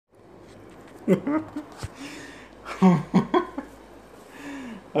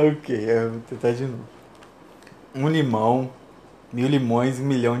Ok, eu vou tentar de novo. Um limão, 1.000 limões, 1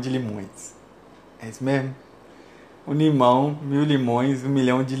 milhão de limões. É isso mesmo? Um limão, 1.000 limões, 1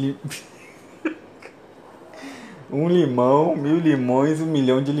 milhão de Um limão, 1.000 limões, 1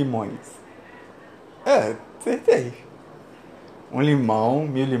 milhão de limões. É, acertei. Um limão,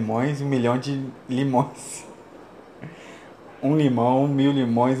 1.000 limões, 1 milhão de limões. Um limão, 1.000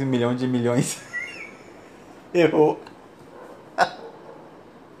 limões, 1 milhão de milhões. Errou.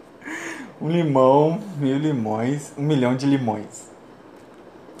 Um limão, 1.000 limões, 1 milhão de limões.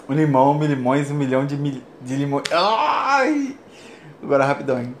 Um limão, 1.000 limões, 1 milhão de limões. Ai! Agora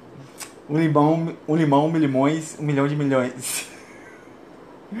rapidão, hein? Um limão, 1.000 limões, 1 milhão de milhões.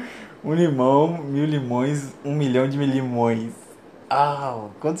 Um limão, 1.000 limões, 1 milhão de limões. Ah,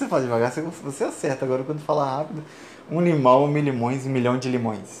 quando você fala devagar, você acerta. Agora quando fala rápido. Um limão, 1.000 limões, 1 milhão de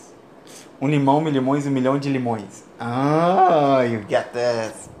limões. Um limão, 1.000 limões, 1 milhão de limões. Ah, you get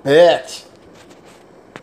this, bitch!